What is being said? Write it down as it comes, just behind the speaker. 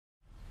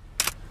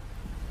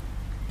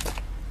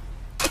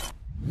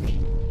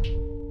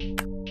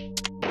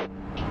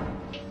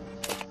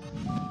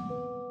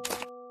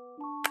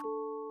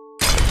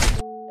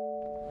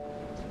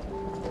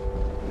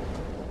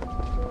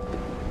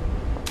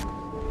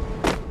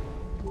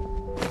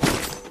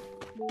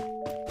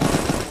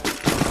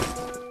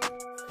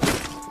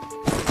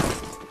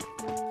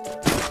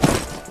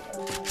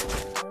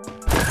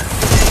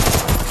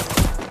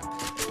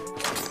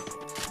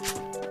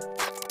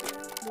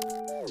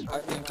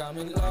I'm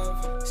in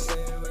love,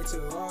 say it way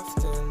too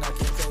often. I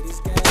can't play these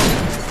games,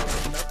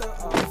 I'm not the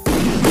office.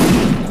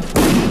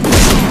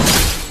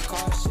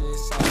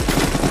 Cautious, I'm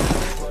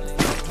rolling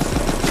up,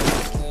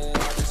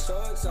 I've been so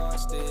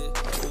exhausted.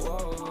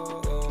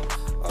 Whoa,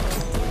 I've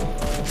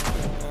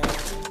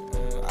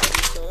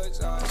been so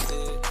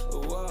exhausted.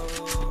 Whoa,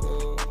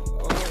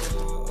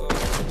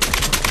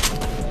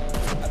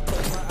 I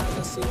close my eyes,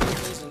 I see the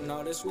vision.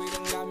 All this weed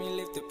and got me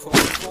lifted, pull the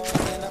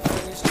phone, and I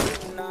finished it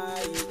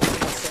tonight.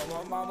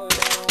 My mama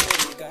don't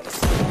really gotta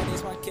sign.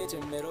 It's my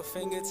kitchen, middle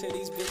finger to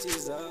these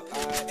bitches up,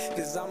 aight.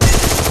 Cause I'm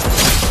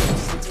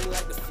since you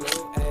like the flu,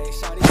 ayy.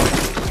 Shawty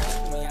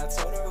like me, I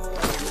told her who I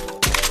knew,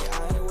 ayy.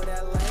 I ain't with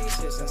that lame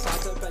shit since I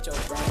took at your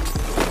brain.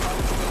 All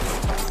these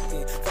niggas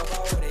talking, fuck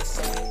all what they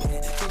saying.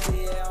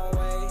 GTA on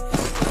way,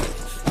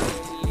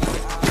 lately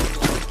I've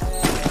been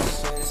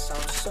anxious.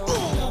 I'm so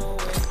done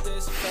with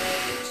this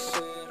fake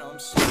shit. I'm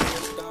so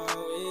done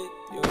with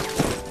you.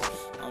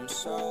 I'm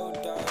so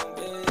done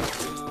with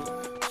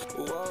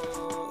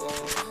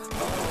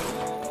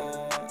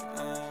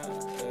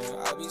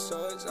I be so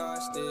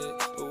exhausted.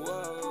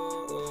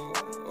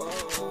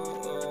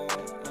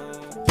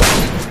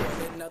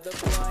 Another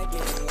blind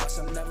getting lost,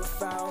 I'm never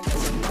found.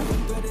 Cause I'm never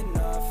good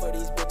enough for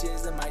these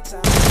bitches in my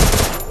town.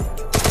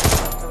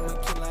 I'm a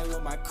king like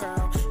with my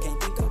crown. Can't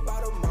think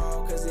about them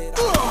all, cause it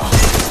all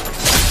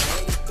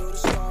through the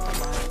storm.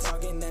 I ain't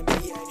talking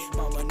NBA.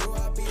 Mama knew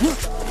I'd be a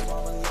star.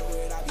 Mama knew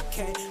what I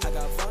became. I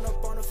got fun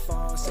up on the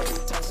phone, say he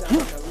touched on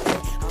the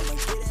road. I'ma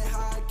get it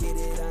how I get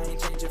it, I ain't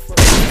changing for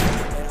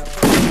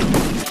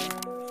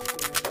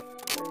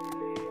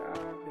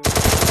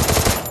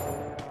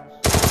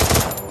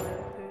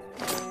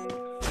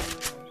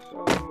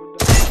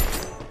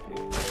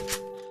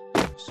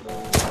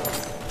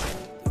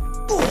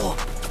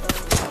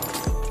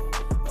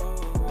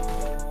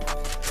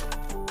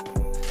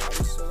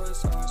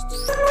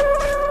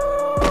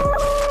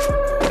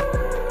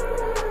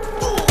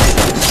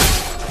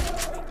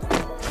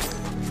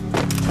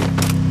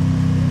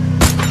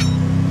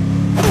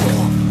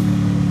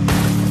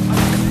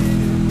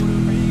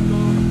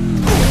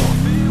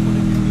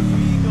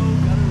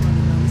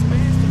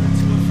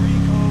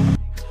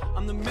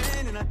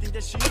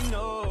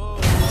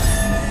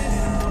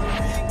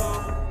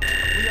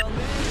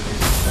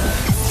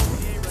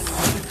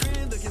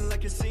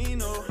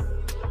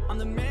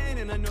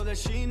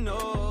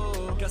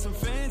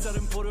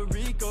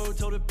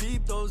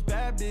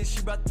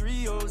she brought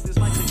 3 O's, this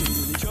might take a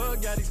minute.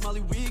 Drug addicts,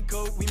 Molly, weed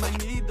coat. We might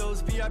need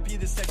those VIP,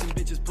 the section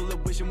bitches. Pull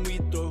up wishing we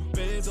throw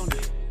bands on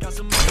it. Got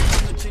some money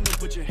on the chain, don't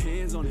put your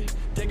hands on it.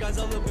 Dead guys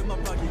all up in my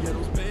pocket, yeah,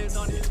 those bands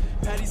on it.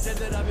 Patty said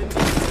that I've been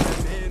needing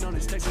that man on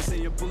his Texas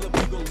saying pull up,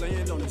 we gon'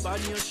 land on it.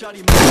 Body on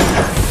shotty,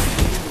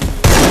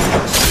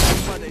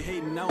 that's why they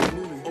hating, now I'm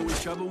moving.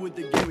 Always trouble with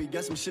the game, we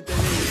got some shit that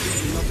ain't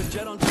losing. Off the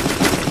jet on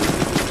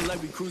TV,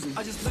 like we cruising.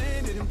 I just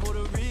landed in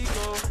Puerto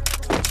Rico.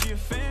 She a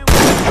fan,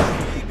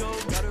 we go,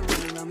 got her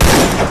running on me. I'm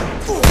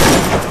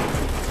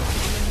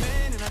the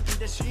man and I think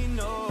that she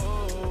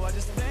know. I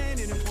just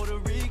landed in Puerto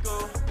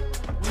Rico.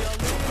 We all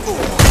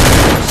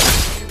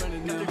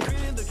running at the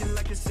crib looking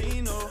like a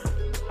casino.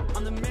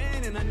 I'm the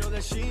man and I know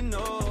that she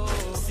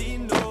knows. She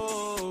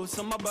knows.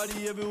 On my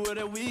body everywhere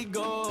that we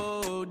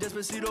go.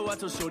 Despacito, I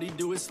told Shorty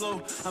do it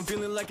slow. I'm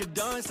feeling like a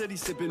Don, said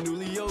he's sipping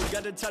Julio.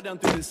 Got to tie down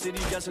through the city,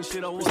 got some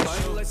shit I want.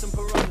 Responding like some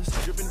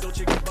piranhas, dripping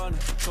Dolce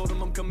Gabbana. Told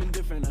him I'm coming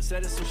different, I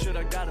said it's some shit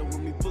I got it.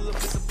 When we pull up,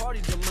 it's a party,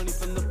 the money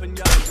from the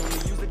pinatas. When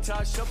we use the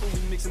tie shuffle, we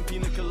mixing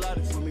pina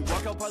coladas. When we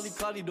walk out, probably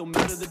cloudy, don't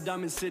matter the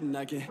diamond sitting.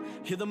 I can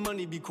hear the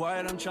money, be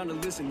quiet, I'm trying to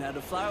listen. Had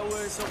to fly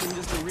where it's open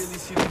just to really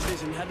see the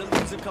vision. Had to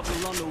lose a couple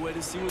along the way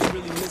to see what's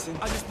really missing.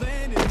 I just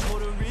landed in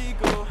Puerto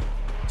Rico.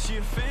 She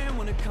a fan,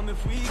 wanna come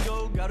if we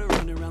go. Got her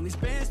running around these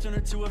bands, turn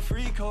her to a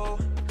freak hoe.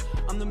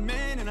 I'm the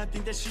man and I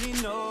think that she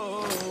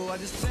know. I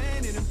just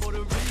landed in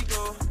Puerto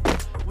Rico.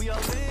 We all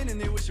in and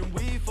they wishing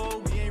we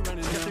fold. We ain't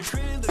running at the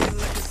crib looking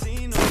like a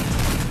casino.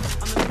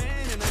 I'm the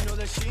man and I know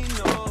that she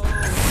knows.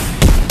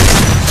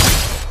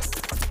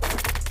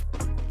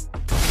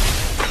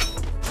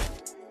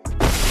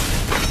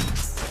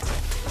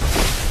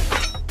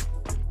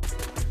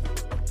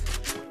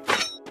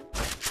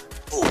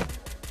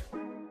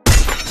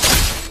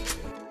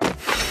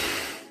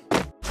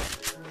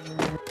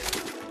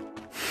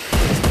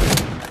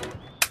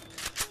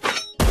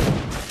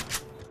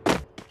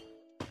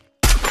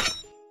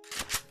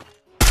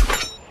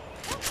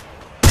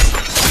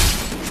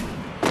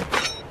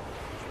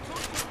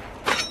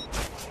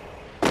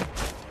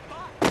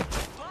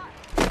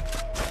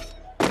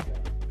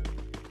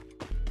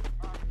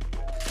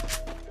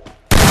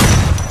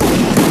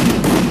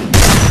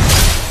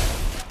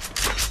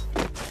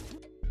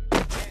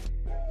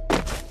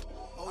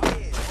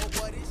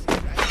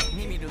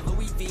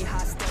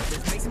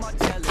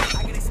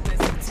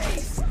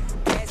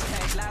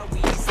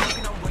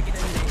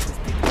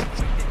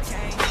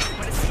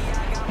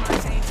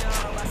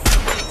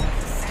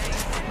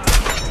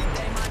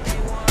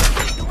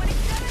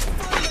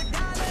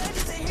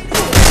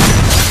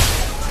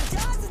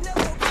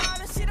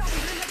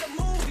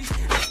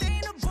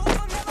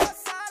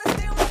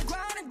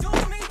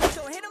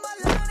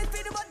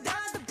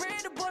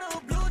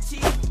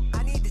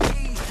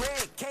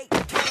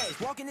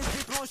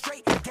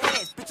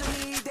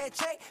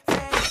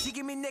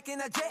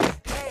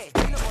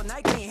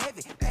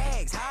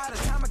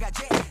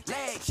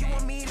 bag. She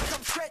want me to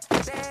come stretch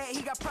that.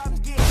 He got problems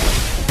getting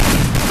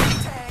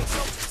tag.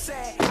 So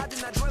sad. I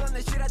do not dwell on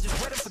that shit. I just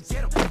read it,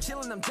 forget him. I'm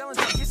chillin', I'm jealous.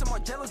 I get some more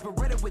jealous, but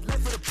read it with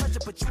less for the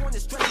pressure. But you on the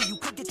stretcher, you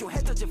could get your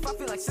head touched if I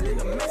feel like sending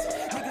a message.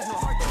 Niggas no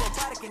heart, they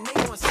robotic, and they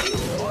gon' see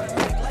it.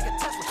 Automatic like a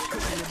Tesla.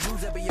 Cushion the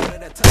blues every year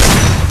that touch.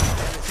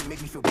 That shit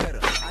make me feel better.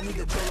 I need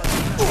to go like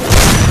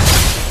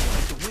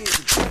the wheels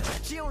are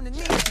better. She on the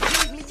knees, she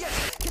gives me yes.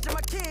 Catching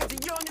my kids in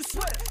your new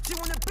sweater. She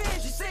on the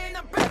bench, she saying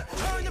I'm better.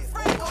 Her and the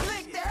friend gon'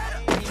 lick the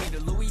header. He need a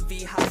Louis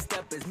V hot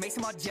steppers, makes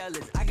them all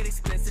jealous. I get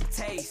expensive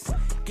taste.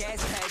 Gas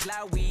pack,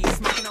 loud weed,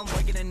 smoking, I'm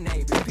working the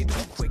neighbors. People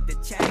who quick to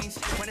change.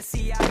 When I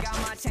see I got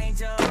my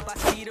change up, I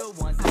see the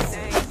ones the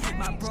same.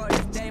 My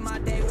brothers, they my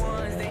day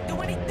ones, they do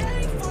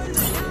anything for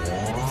the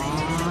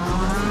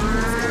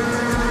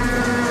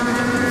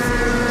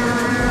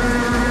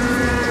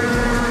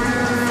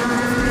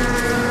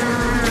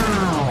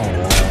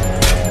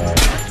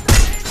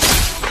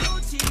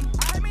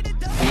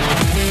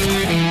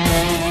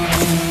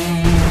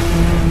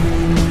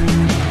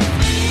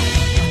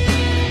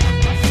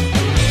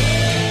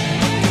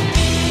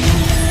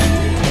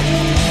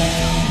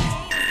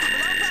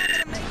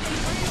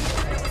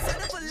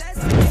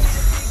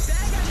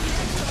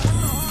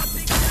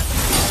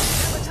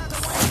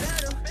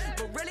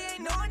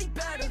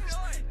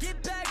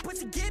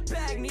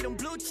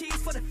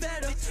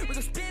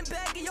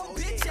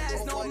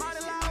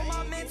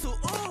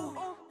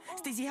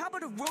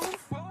top of the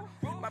roof.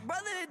 My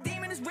brother the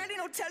demon is ready,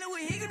 don't tell it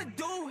what he gonna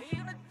do.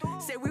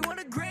 Say we want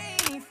a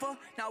green for,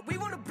 now we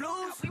want a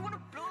blues.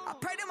 I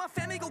pray that my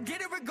family go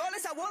get it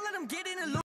regardless, I won't let them get in the loop.